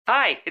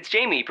Hi, it's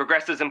Jamie,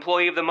 Progressive's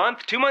Employee of the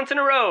Month, 2 months in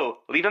a row.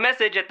 Leave a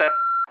message at the...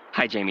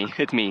 Hi, Jamie.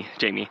 It's me,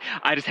 Jamie.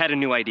 I just had a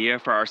new idea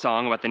for our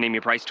song about the Name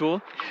Your Price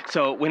tool.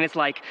 So when it's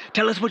like,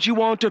 tell us what you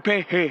want to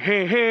pay, hey,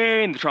 hey,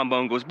 hey, and the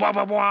trombone goes, blah,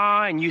 blah,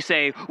 blah, and you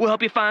say, we'll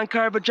help you find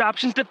coverage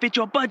options to fit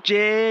your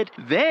budget.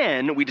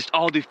 Then we just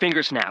all do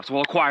finger snaps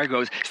while a choir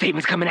goes,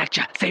 savings coming at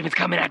ya, savings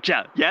coming at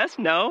ya. Yes?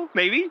 No?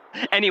 Maybe?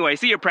 Anyway,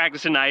 see your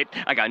practice tonight.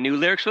 I got new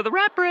lyrics for the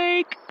rap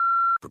break.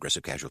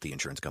 Progressive Casualty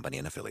Insurance Company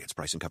and Affiliates.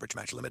 Price and coverage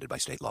match limited by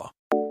state law.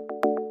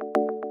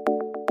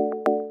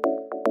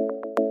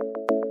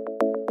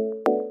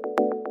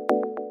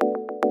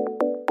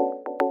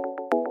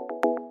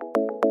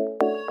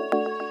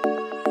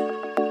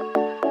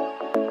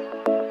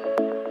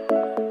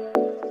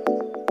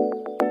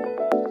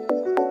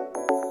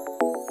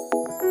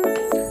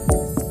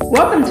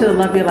 Welcome to the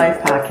Love Your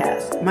Life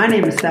podcast. My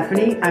name is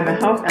Stephanie. I'm a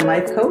health and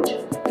life coach,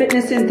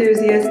 fitness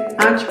enthusiast,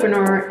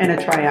 entrepreneur, and a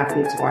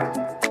triathlete's wife.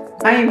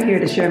 I am here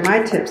to share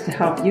my tips to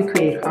help you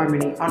create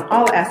harmony on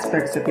all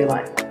aspects of your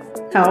life: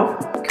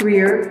 health,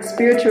 career,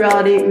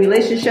 spirituality,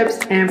 relationships,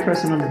 and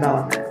personal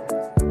development.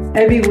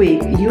 Every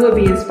week, you will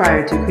be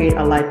inspired to create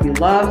a life you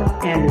love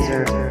and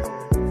deserve.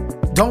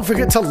 Don't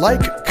forget to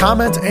like,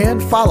 comment,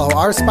 and follow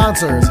our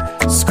sponsors,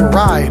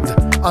 Scribed,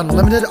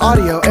 unlimited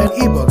audio and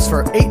ebooks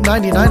for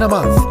 $8.99 a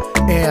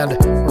month,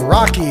 and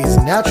Rocky's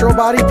Natural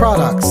Body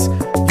Products.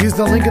 Use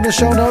the link in the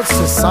show notes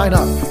to sign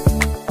up.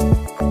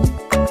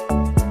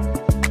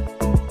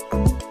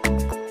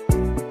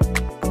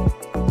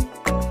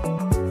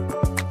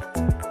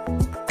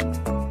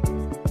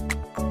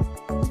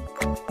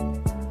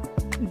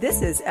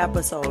 This is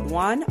episode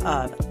 1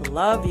 of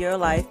Love Your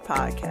Life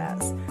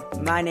podcast.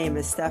 My name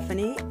is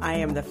Stephanie. I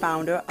am the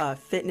founder of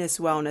Fitness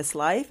Wellness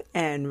Life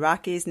and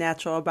Rocky's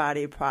Natural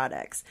Body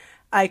Products.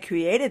 I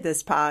created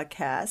this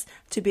podcast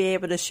to be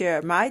able to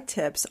share my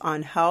tips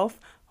on health,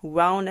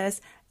 wellness,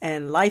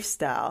 and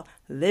lifestyle,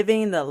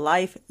 living the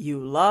life you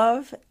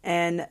love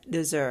and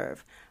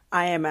deserve.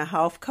 I am a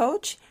health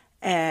coach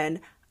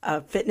and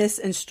a fitness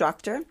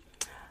instructor.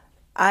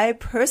 I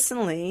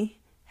personally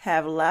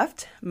have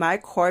left my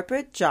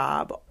corporate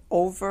job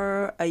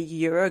over a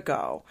year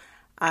ago.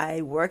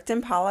 I worked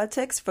in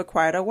politics for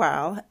quite a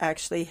while,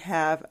 actually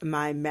have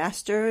my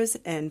master's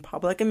in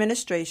public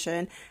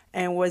administration,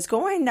 and was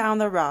going down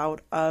the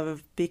route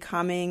of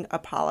becoming a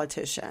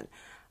politician.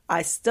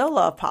 I still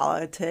love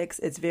politics.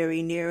 It's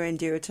very near and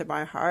dear to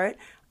my heart.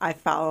 I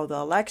follow the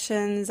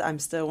elections. I'm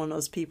still one of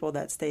those people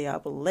that stay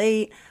up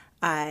late.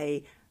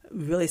 I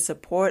really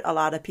support a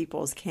lot of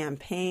people's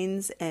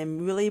campaigns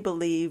and really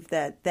believe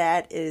that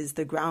that is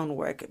the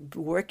groundwork.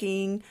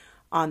 Working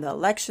on the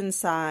election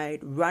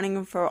side,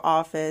 running for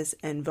office,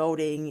 and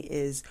voting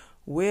is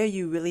where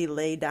you really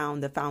lay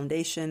down the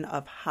foundation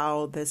of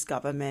how this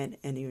government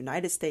in the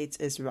United States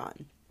is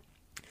run.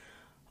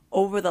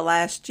 Over the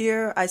last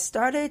year, I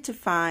started to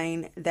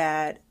find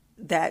that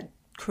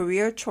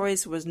career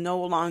choice was no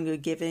longer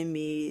giving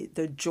me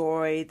the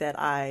joy that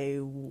I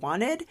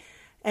wanted.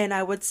 And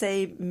I would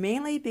say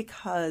mainly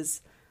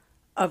because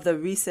of the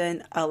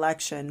recent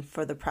election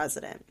for the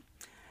president.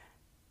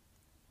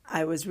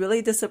 I was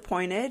really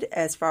disappointed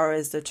as far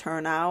as the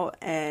turnout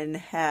and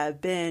have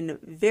been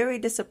very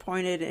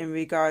disappointed in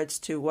regards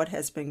to what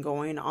has been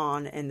going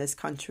on in this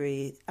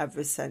country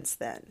ever since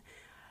then.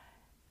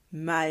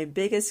 My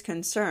biggest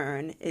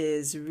concern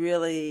is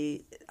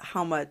really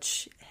how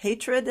much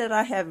hatred that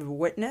I have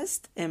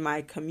witnessed in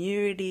my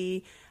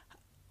community,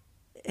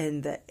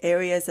 in the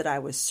areas that I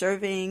was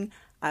serving.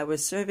 I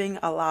was serving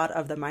a lot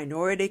of the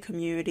minority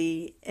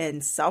community in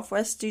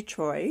Southwest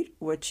Detroit,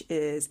 which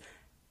is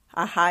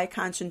a high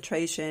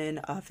concentration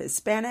of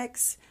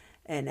Hispanics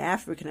and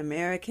African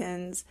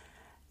Americans,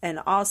 and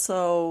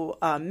also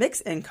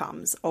mixed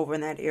incomes over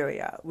in that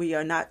area. We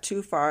are not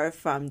too far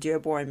from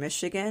Dearborn,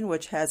 Michigan,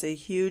 which has a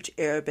huge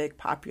Arabic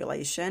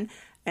population,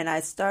 and I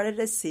started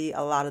to see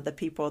a lot of the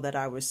people that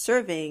I was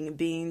serving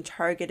being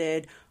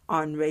targeted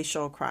on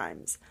racial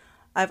crimes.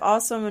 I've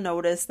also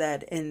noticed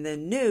that in the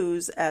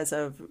news as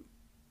of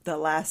the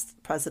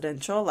last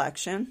presidential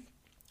election,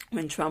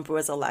 when Trump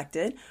was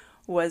elected,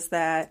 was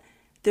that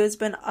there's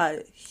been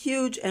a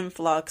huge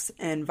influx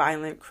in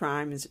violent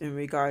crimes in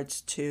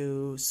regards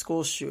to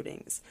school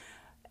shootings.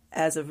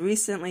 As of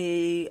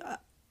recently,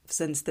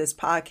 since this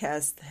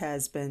podcast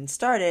has been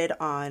started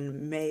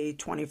on May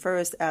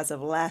 21st, as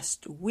of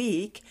last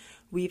week,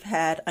 we've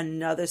had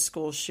another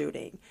school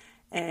shooting,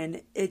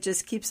 and it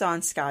just keeps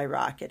on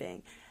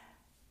skyrocketing.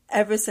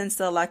 Ever since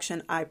the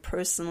election, I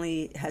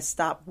personally have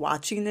stopped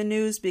watching the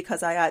news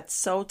because I got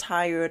so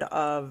tired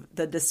of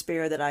the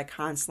despair that I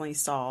constantly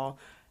saw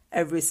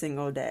every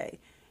single day.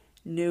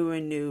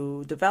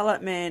 New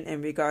development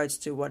in regards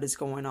to what is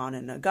going on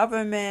in the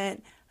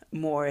government,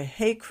 more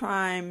hate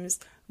crimes,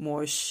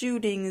 more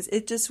shootings.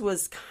 It just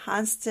was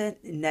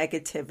constant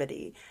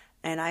negativity,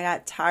 and I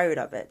got tired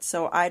of it.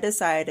 So I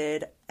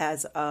decided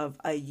as of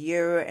a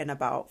year and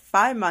about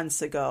 5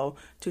 months ago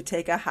to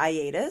take a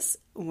hiatus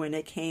when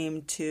it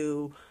came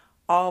to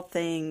all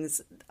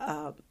things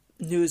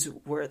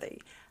newsworthy.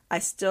 I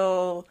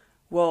still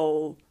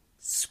will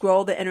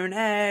scroll the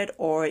internet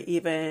or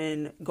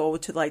even go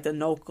to like the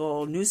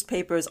local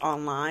newspapers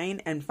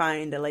online and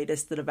find the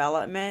latest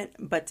development.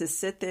 But to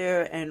sit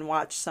there and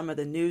watch some of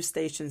the news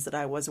stations that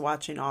I was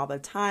watching all the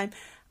time,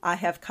 I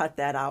have cut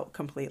that out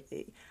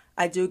completely.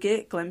 I do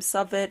get a glimpse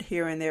of it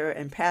here and there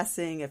in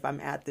passing if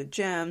I'm at the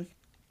gym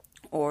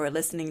or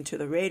listening to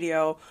the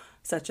radio,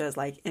 such as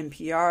like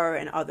NPR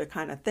and other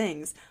kind of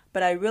things.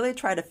 But I really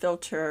try to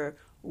filter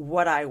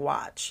what I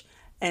watch.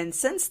 And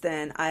since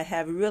then, I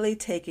have really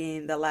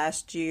taken the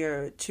last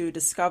year to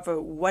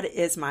discover what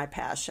is my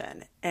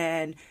passion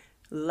and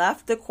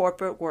left the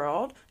corporate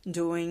world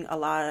doing a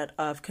lot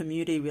of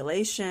community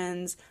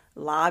relations.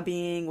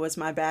 Lobbying was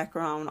my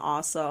background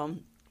also,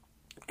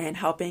 and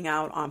helping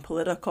out on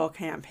political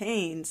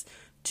campaigns,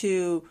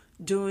 to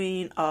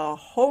doing a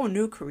whole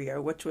new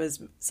career, which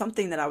was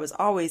something that I was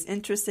always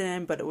interested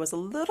in, but it was a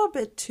little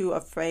bit too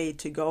afraid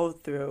to go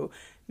through,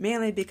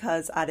 mainly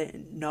because I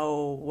didn't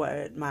know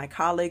what my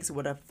colleagues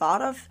would have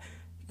thought of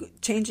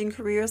changing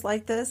careers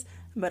like this.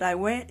 But I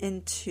went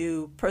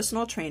into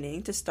personal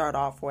training to start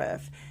off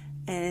with,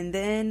 and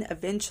then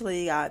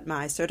eventually got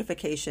my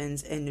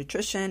certifications in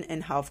nutrition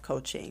and health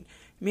coaching,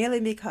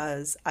 mainly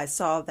because I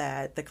saw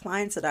that the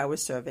clients that I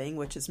was serving,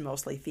 which is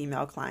mostly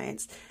female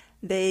clients,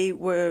 they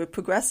were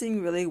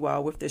progressing really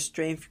well with their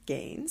strength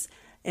gains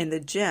in the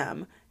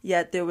gym,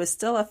 yet there was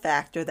still a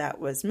factor that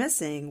was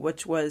missing,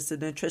 which was the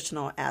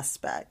nutritional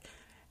aspect.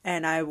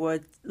 And I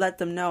would let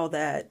them know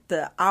that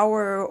the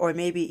hour or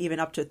maybe even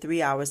up to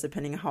 3 hours,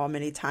 depending on how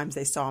many times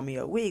they saw me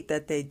a week,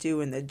 that they do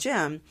in the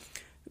gym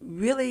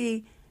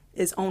really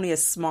is only a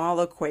small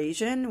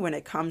equation when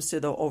it comes to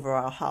the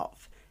overall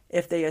health.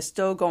 If they are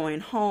still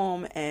going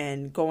home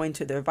and going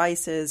to their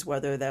vices,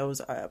 whether those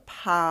are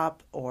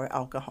pop or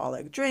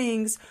alcoholic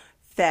drinks,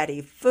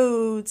 fatty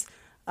foods,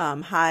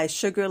 high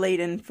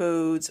sugar-laden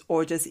foods,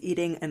 or just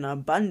eating in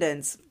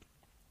abundance,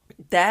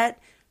 that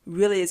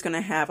really is going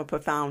to have a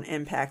profound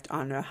impact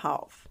on their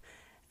health.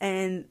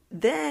 And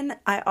then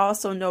I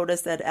also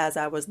noticed that as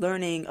I was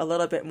learning a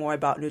little bit more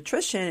about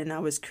nutrition, and I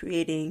was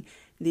creating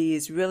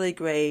these really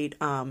great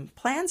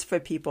plans for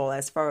people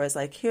as far as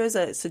like, here's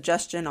a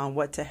suggestion on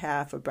what to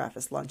have for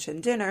breakfast, lunch,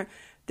 and dinner,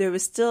 there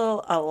was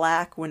still a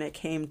lack when it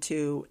came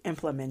to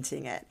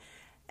implementing it.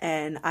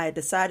 And I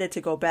decided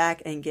to go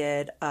back and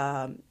get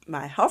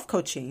my health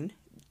coaching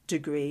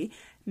degree,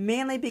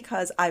 mainly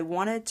because I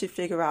wanted to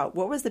figure out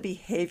what was the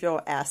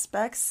behavioral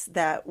aspects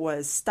that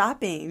was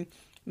stopping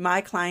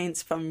my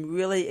clients from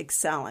really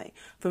excelling,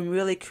 from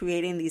really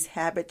creating these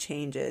habit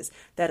changes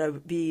that will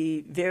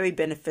be very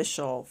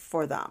beneficial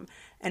for them.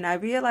 And I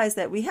realized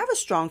that we have a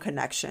strong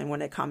connection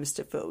when it comes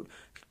to food.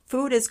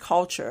 Food is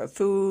culture.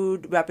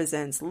 Food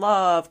represents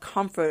love,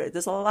 comfort.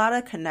 There's a lot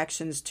of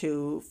connections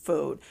to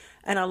food,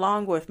 and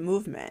along with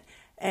movement.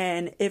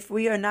 And if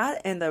we are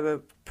not in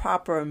the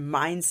proper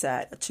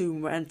mindset to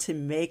want to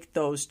make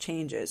those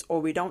changes, or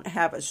we don't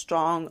have a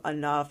strong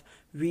enough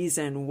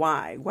reason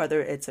why,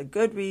 whether it's a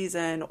good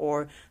reason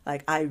or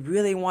like I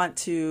really want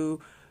to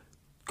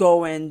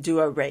go and do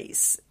a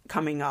race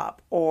coming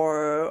up,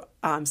 or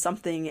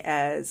something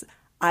as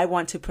I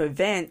want to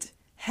prevent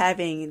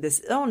having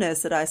this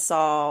illness that I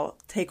saw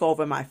take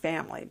over my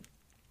family.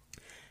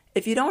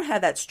 If you don't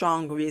have that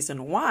strong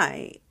reason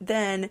why,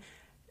 then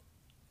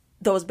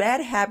those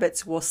bad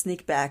habits will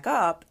sneak back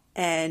up,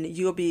 and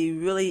you'll be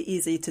really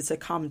easy to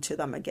succumb to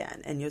them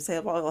again. And you'll say,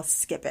 well, let's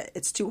skip it.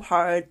 It's too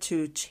hard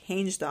to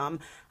change them.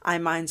 I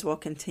might as well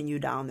continue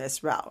down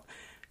this route.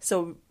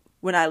 So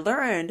when I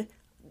learned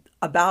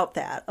about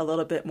that a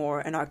little bit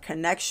more, and our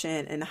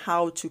connection, and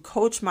how to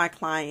coach my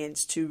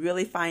clients to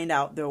really find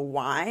out their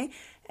why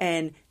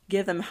and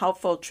give them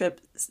helpful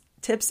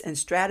tips and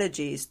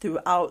strategies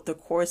throughout the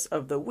course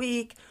of the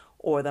week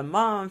or the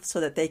month, so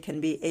that they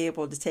can be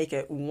able to take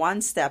it one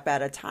step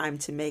at a time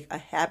to make a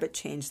habit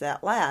change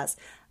that lasts,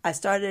 I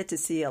started to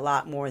see a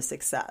lot more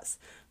success.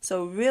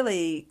 So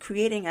really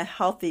creating a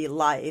healthy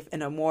life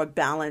and a more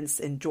balanced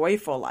and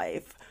joyful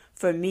life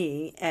for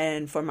me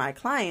and for my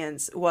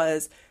clients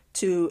was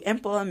to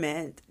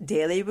implement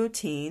daily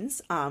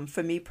routines.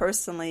 For me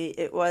personally,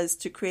 it was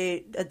to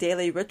create a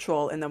daily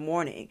ritual in the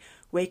morning,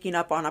 waking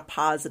up on a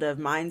positive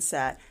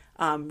mindset,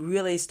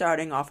 really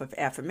starting off with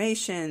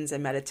affirmations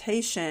and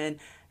meditation,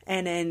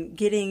 and then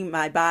getting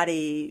my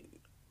body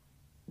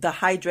the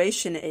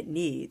hydration it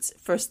needs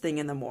first thing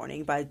in the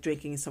morning by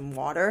drinking some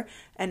water,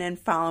 and then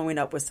following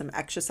up with some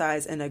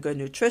exercise and a good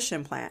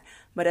nutrition plan.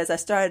 But as I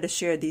started to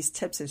share these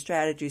tips and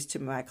strategies to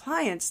my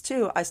clients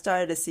too, I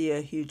started to see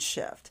a huge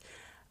shift.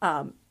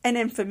 And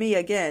then for me,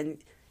 again,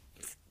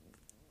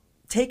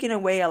 taking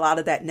away a lot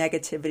of that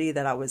negativity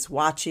that I was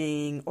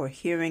watching or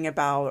hearing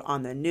about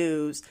on the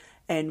news,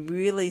 and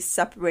really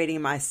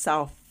separating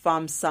myself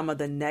from some of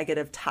the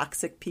negative,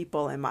 toxic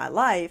people in my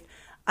life,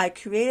 I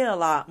created a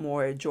lot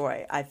more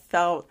joy. I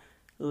felt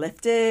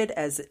lifted,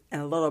 as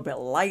a little bit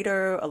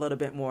lighter, a little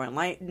bit more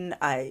enlightened.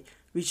 I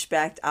reached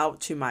back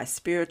out to my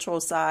spiritual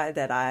side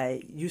that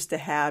I used to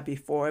have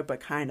before, but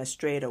kind of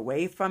strayed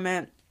away from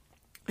it.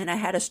 And I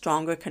had a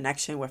stronger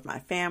connection with my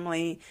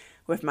family,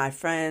 with my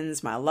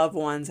friends, my loved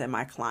ones, and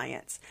my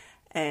clients.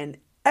 And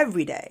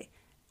every day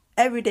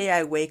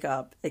I wake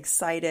up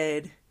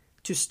excited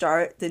to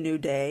start the new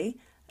day,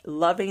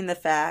 loving the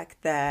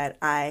fact that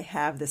I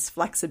have this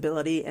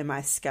flexibility in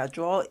my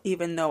schedule,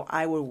 even though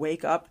I would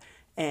wake up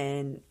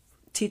and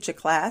teach a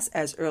class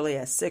as early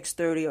as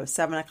 6:30 or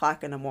 7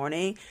 o'clock in the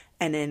morning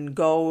and then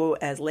go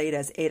as late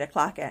as 8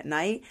 o'clock at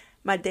night.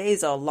 My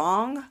days are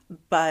long,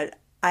 but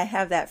I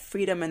have that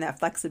freedom and that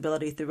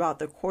flexibility throughout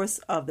the course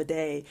of the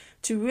day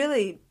to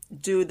really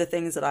do the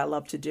things that I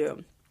love to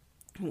do,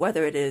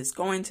 whether it is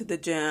going to the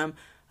gym,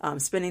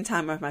 spending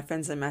time with my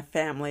friends and my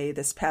family.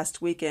 This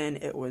past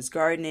weekend, it was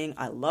gardening.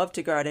 I love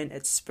to garden.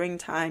 It's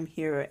springtime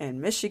here in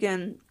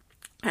Michigan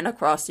and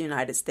across the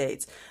United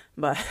States.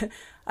 But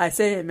I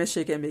say in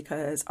Michigan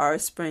because our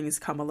springs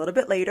come a little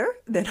bit later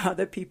than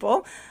other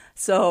people.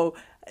 So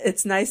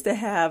it's nice to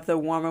have the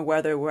warmer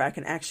weather where I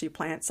can actually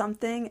plant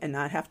something and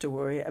not have to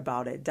worry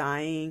about it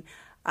dying.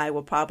 I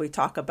will probably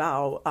talk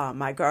about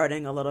my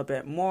gardening a little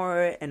bit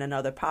more in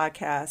another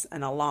podcast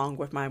and along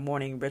with my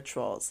morning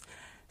rituals.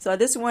 So I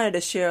just wanted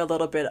to share a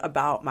little bit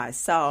about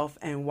myself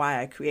and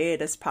why I created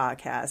this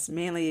podcast.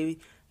 Mainly,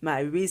 my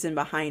reason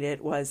behind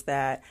it was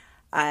that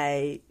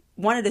I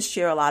wanted to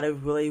share a lot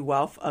of really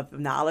wealth of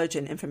knowledge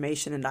and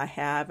information that I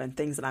have and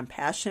things that I'm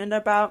passionate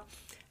about.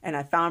 And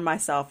I found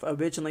myself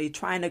originally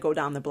trying to go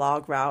down the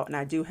blog route, and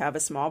I do have a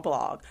small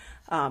blog,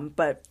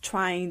 but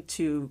trying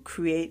to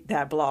create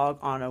that blog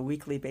on a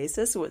weekly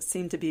basis would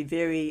seem to be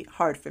very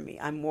hard for me.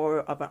 I'm more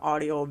of an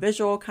audio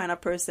visual kind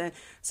of person,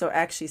 so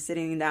actually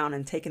sitting down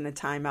and taking the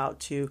time out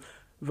to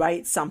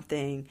write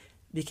something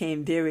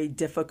became very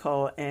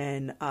difficult,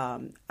 and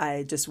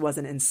I just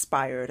wasn't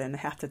inspired. And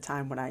half the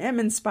time when I am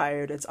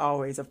inspired, it's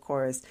always, of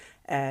course,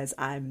 as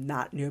I'm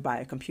not nearby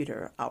a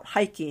computer, out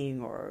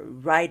hiking or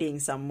riding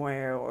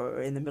somewhere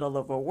or in the middle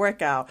of a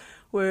workout,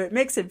 where it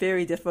makes it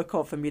very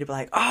difficult for me to be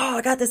like, oh,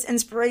 I got this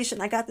inspiration,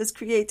 I got this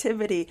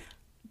creativity,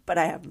 but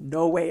I have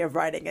no way of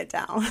writing it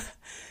down.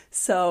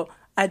 So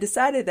I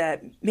decided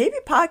that maybe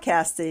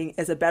podcasting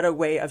is a better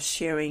way of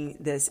sharing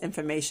this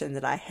information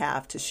that I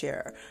have to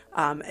share.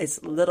 It's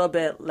a little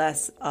bit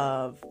less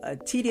of a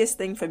tedious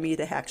thing for me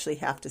to actually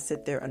have to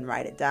sit there and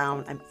write it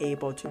down. I'm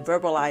able to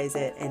verbalize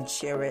it and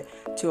share it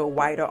to a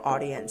wider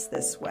audience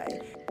this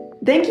way.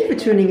 Thank you for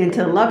tuning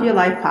into Love Your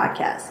Life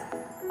podcast.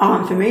 All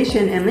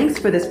information and links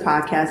for this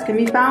podcast can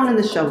be found in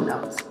the show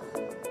notes.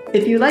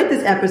 If you like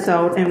this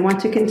episode and want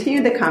to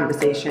continue the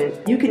conversation,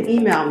 you can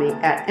email me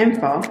at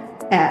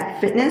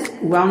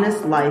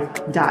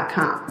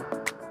info@fitnesswellnesslife.com.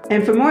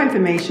 And for more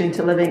information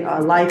to living a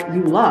life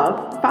you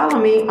love, follow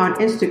me on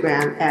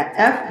Instagram at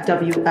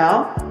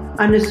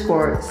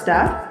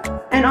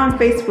FWL_Steph and on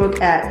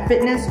Facebook at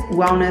Fitness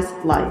Wellness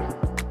Life.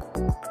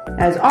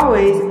 As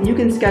always, you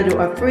can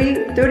schedule a free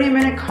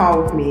 30-minute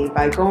call with me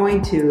by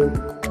going to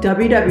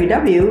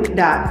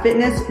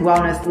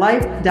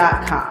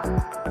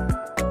www.fitnesswellnesslife.com.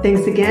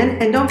 Thanks again,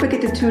 and don't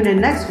forget to tune in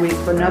next week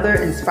for another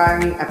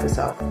inspiring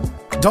episode.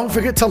 Don't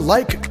forget to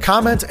like,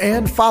 comment,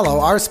 and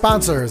follow our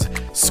sponsors,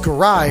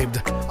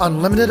 Scribed,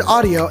 unlimited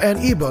audio and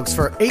ebooks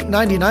for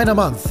 $8.99 a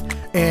month,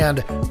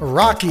 and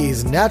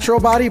Rocky's Natural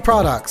Body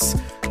Products.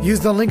 Use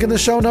the link in the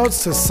show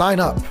notes to sign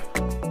up.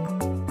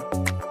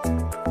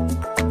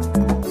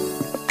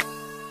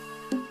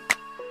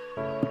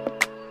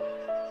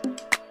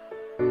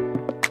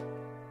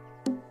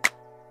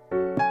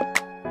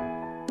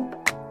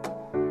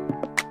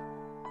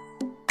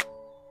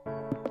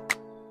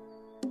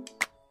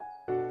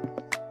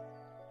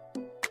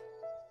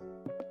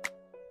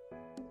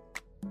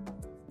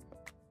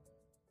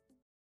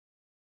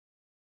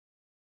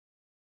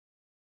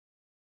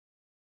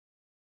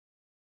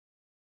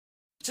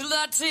 Till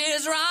the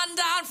tears run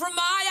down from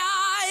my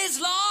eyes,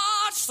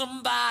 Lord,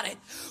 somebody,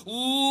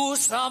 ooh,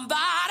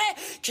 somebody,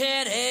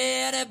 can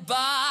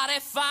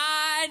anybody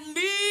find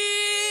me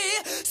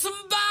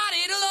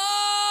somebody to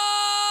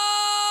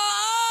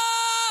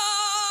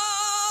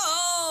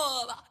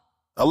love?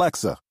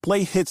 Alexa,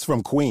 play hits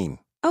from Queen.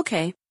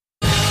 Okay.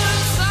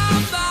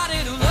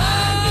 Somebody to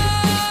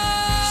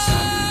love.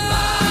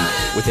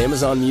 Somebody. With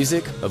Amazon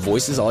Music, a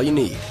voice is all you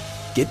need.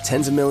 Get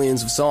tens of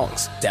millions of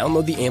songs.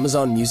 Download the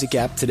Amazon Music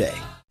app today.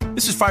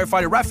 This is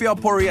firefighter Raphael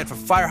Poirier for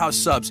Firehouse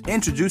Subs,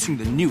 introducing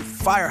the new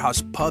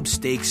Firehouse Pub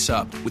Steak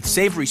Sub with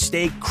savory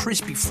steak,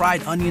 crispy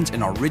fried onions,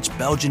 and our rich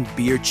Belgian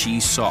beer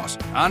cheese sauce.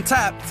 On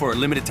tap for a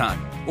limited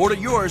time. Order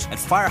yours at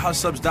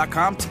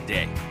firehousesubs.com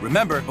today.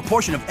 Remember, a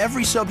portion of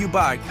every sub you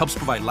buy helps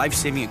provide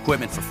life-saving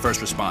equipment for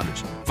first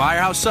responders.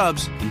 Firehouse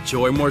Subs.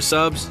 Enjoy more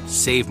subs,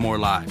 save more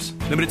lives.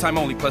 Limited time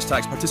only, plus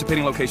tax.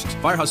 Participating locations.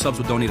 Firehouse Subs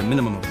will donate a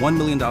minimum of $1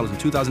 million in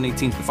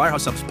 2018 to the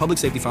Firehouse Subs Public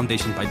Safety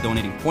Foundation by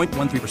donating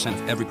 0.13%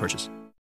 of every purchase.